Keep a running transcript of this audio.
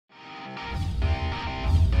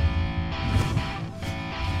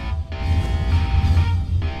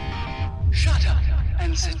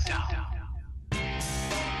and sit down.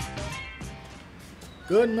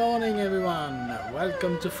 Good morning everyone,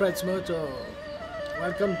 welcome to Fred's Moto.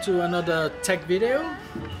 Welcome to another tech video.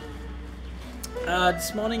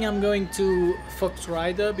 This morning I'm going to Fox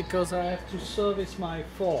Rider because I have to service my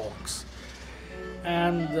forks,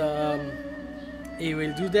 and he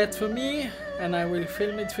will do that for me and I will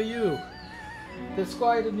film it for you. That's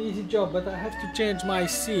quite an easy job, but I have to change my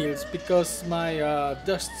seals because my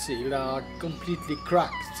dust seal are completely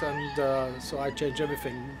cracked, and so I change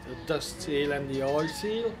everything, the dust seal and the oil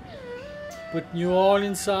seal, put new oil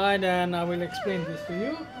inside, and I will explain this to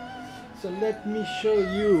you. So let me show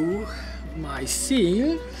you my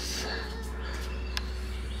seals.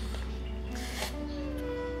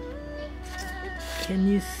 Can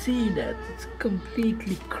you see that? It's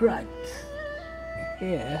completely cracked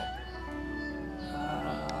here.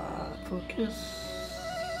 Focus.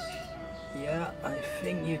 Yeah, I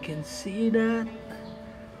think you can see that.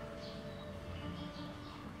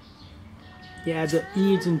 Yeah, the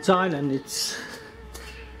heat in Thailand, it's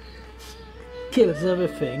kills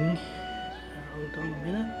everything. Hold on a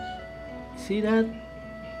minute. See that?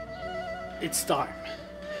 It's time.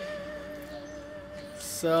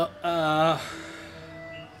 So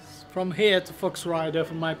from here to Fox Rider,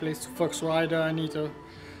 from my place to Fox Rider, I need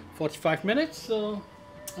 45 minutes. So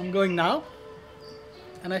I'm going now,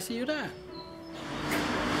 and I see you there.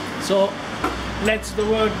 So let's the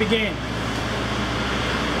work begin.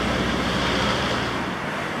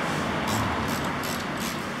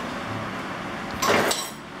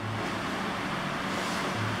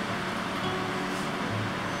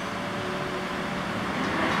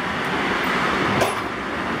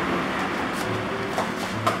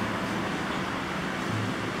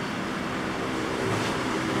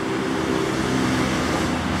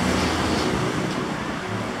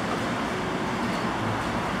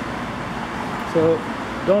 So,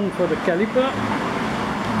 done for the caliper.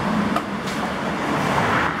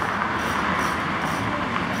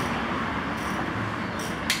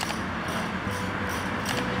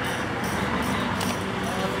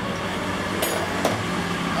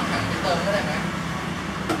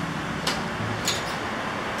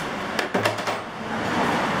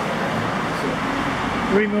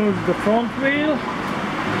 So, remove the front wheel.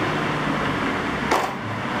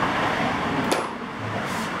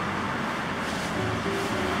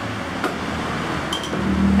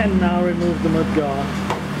 And now remove the mud guard.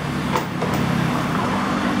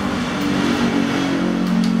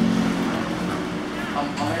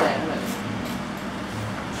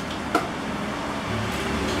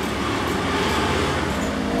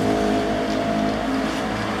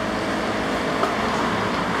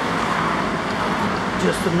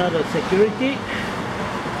 Just another security.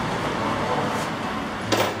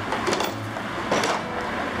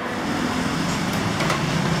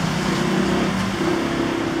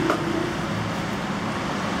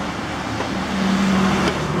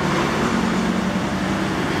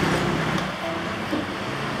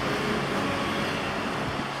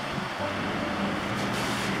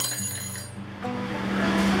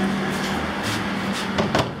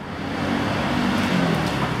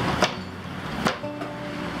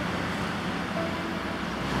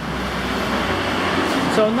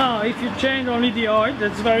 So now if you change only the oil,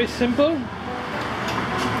 that's very simple.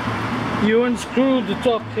 You unscrew the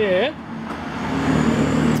top here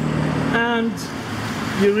and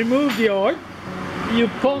you remove the oil. You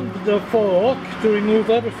pump the fork to remove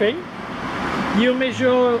everything. You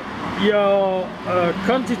measure your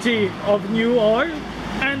quantity of new oil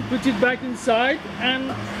and put it back inside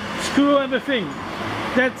and screw everything.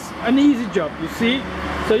 That's an easy job, you see.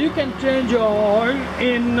 So you can change your oil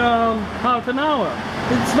in half an hour.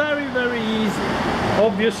 It's very, very easy.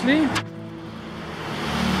 Obviously,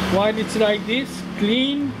 while it's like this,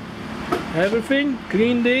 clean everything,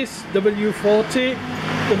 clean this, WD-40,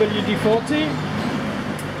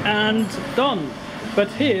 and done. But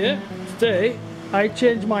here, today, I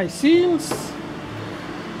change my seals,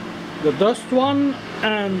 the dust one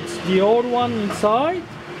and the old one inside.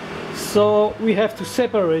 So we have to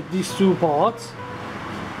separate these two parts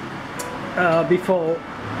before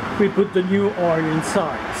we put the new oil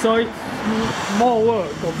inside. So it's more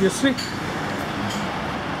work, obviously,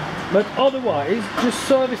 but otherwise just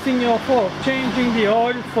servicing your fork, changing the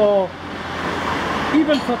oil, for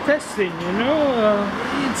even for testing, you know,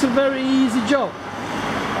 it's a very easy job.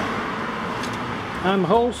 I'm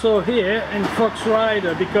also here in Fox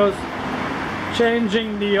Rider because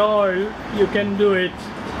changing the oil you can do it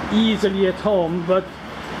easily at home, but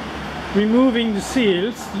removing the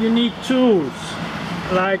seals you need tools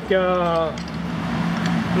like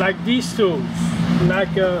these tools.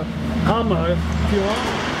 like a hammer if you want.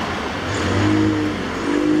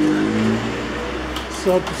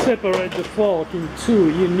 So to separate the fork in two,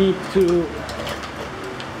 you need to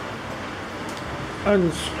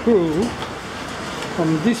unscrew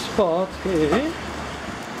from this part here.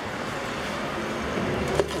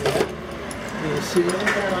 You see,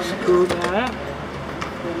 screw there.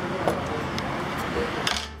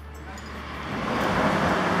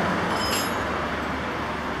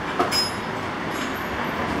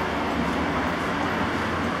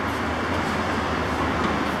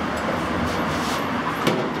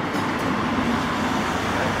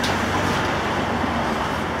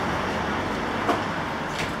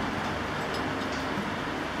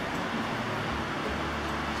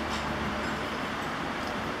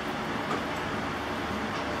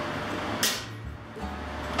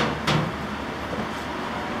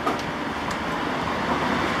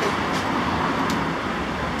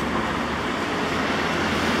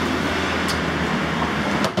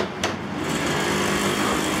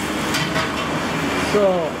 So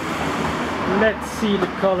let's see the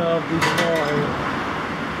color of this oil.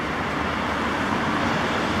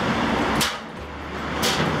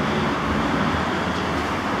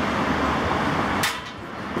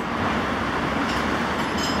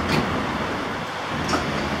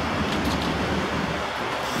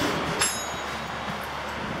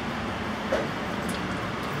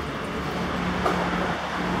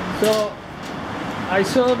 So I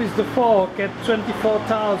serviced the fork at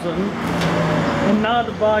 24,000. And now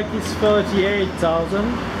the bike is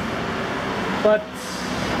 38,000, but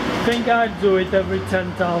I think I'd do it every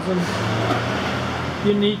 10,000.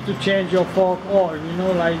 You need to change your fork oil, you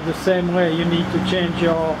know, like the same way you need to change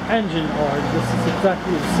your engine oil. This is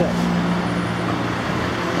exactly the same.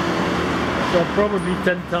 So probably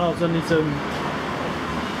 10,000 is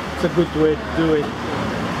a good way to do it.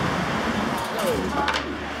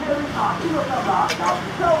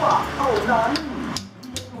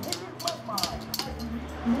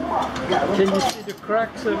 Can you see the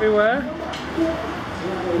cracks everywhere?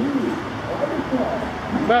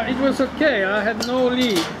 But it was okay, I had no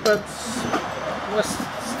leak, but it was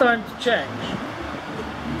time to change.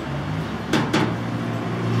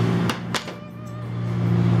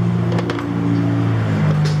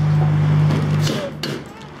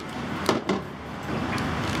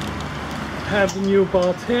 Have the new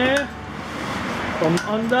part here from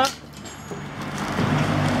under.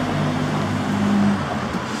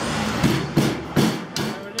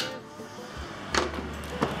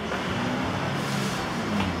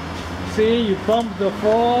 See, you pump the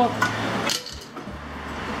fork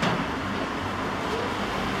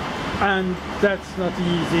and that's not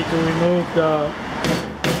easy to remove the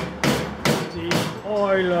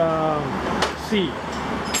oil seal.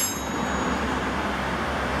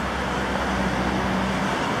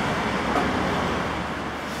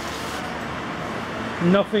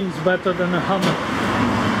 Nothing's better than a hammer.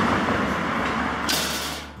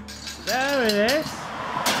 There it is.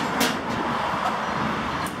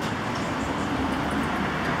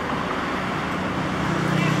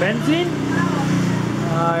 Benzene?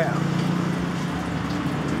 Ah, yeah.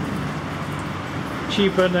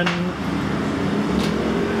 Cheaper than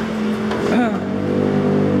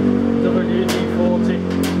WD-40.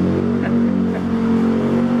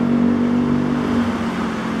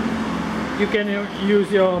 You can use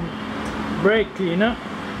your brake cleaner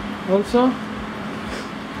also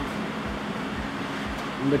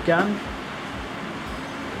in the can.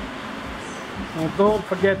 And don't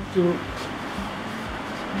forget to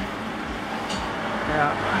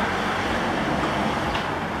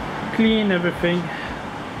clean everything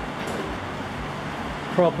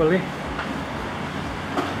properly,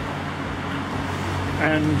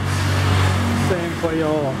 and same for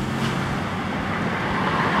your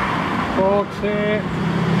forks here,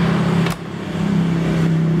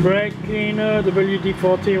 brake cleaner,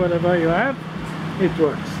 WD-40, whatever you have, it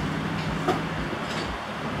works.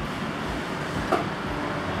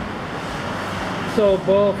 So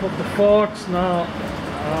both of the forks now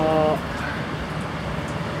are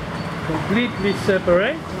completely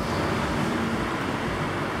separate.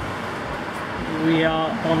 We are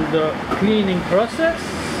on the cleaning process.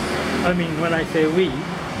 I mean, when I say we,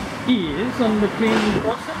 he is on the cleaning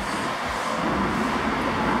process.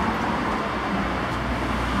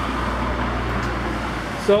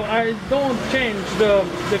 So I don't change the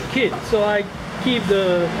kit, so I keep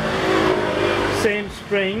the same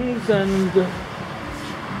springs and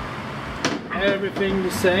everything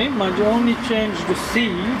the same. I only change the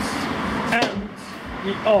seals and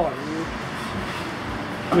the oil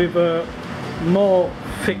with a more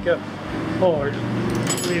thicker oil,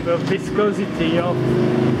 with a viscosity of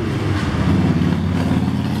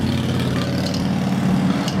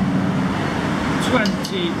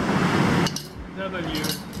 20 W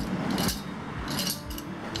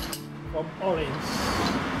from Ohlins.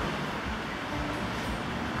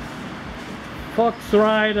 Fox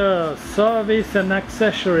Rider service and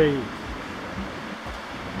accessory.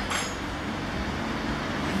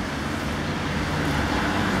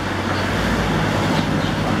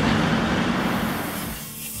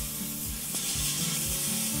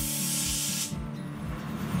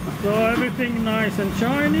 So everything nice and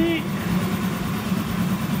shiny.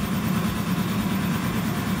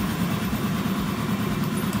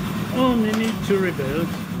 Only need to rebuild.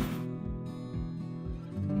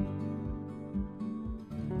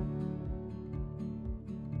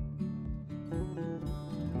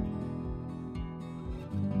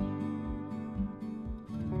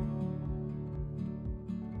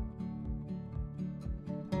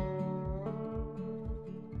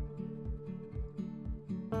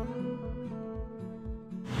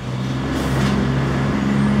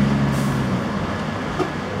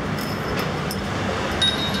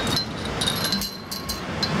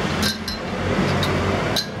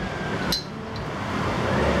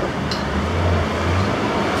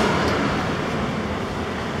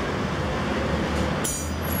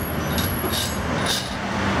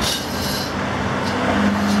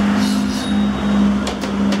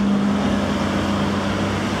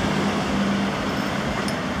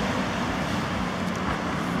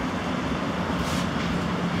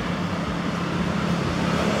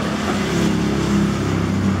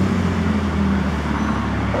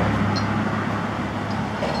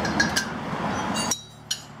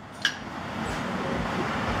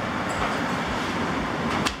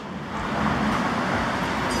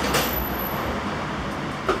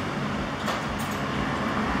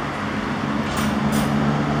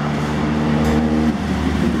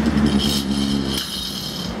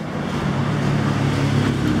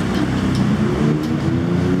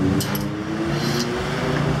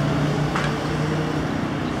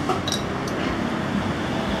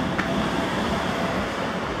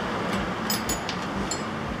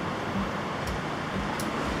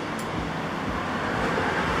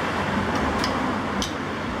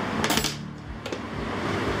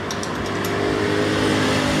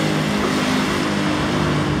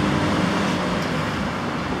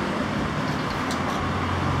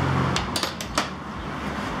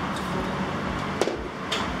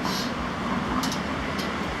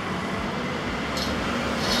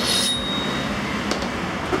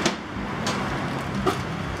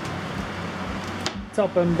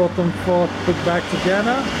 Top and bottom fork put back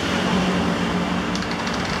together.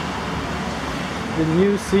 The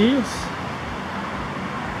new seals.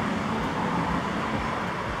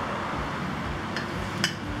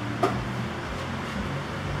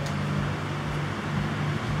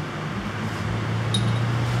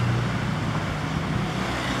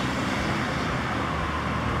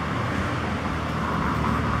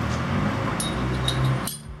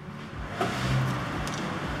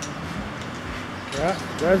 Yeah,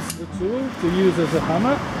 that's the tool to use as a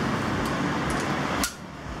hammer.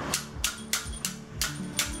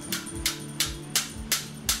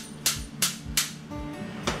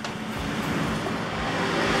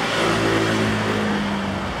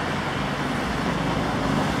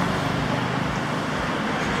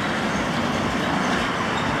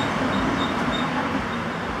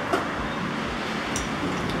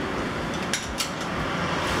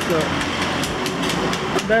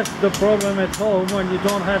 That's the problem at home when you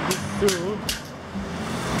don't have this tool.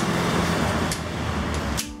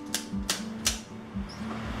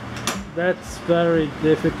 That's very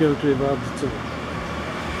difficult without the tool,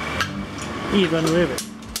 even with it.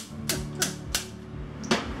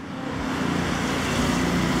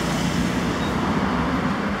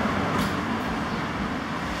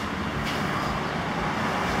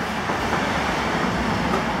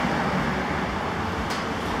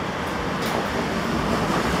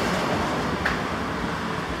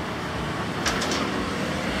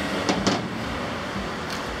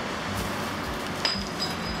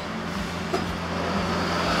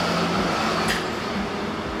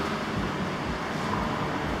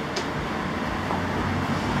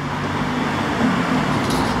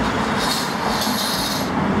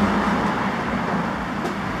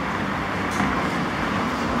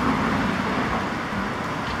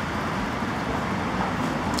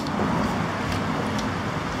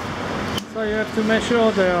 So you have to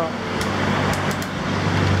measure the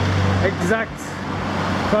exact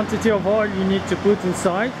quantity of oil you need to put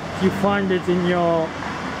inside. You find it in your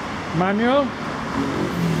manual.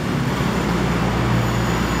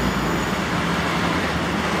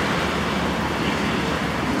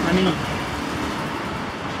 I mean,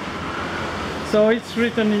 so it's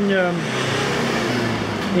written in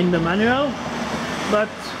the manual, but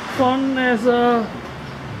Fon has a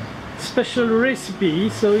special recipe,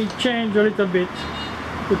 so he changed a little bit,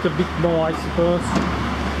 put a bit more, I suppose.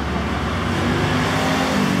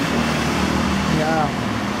 Yeah,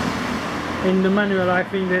 in the manual I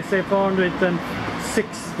think they say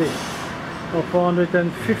 460 or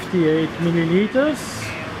 458 milliliters.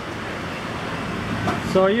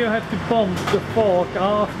 So you have to pump the fork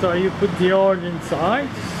after you put the oil inside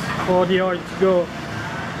for the oil to go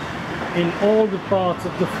in all the parts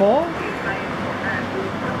of the fork.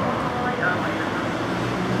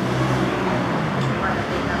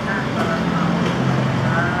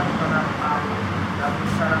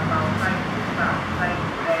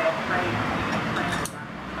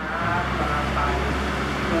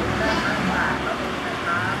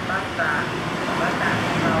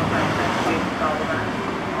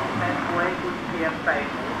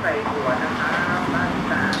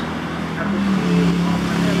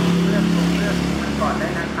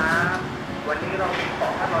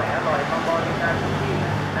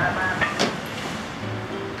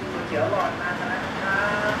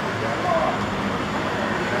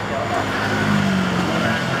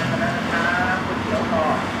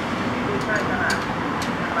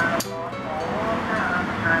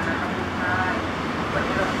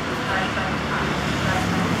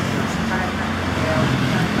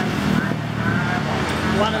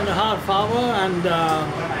 One and a half hour and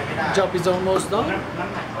job is almost done.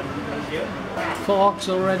 Forks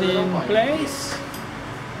already in place.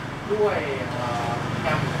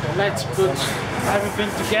 Let's put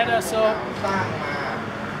everything together. So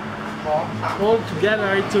all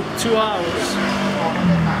together it took 2 hours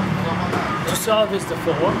to service the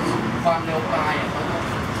forks,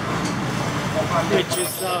 which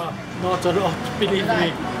is not a lot, believe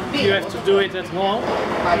me. If you have to do it at home,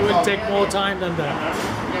 it will take more time than that.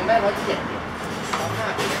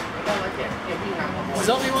 There's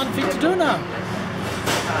only one thing to do now.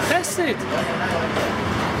 Test it.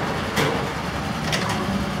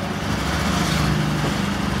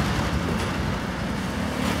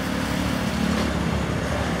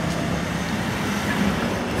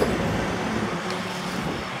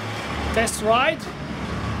 Test ride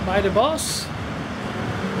by the boss.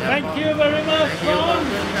 Thank you very much, Ron.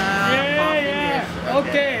 Yeah.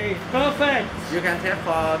 Okay, perfect. You can test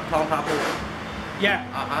for Thong Papu. Yeah.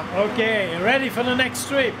 Okay, ready for the next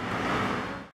trip.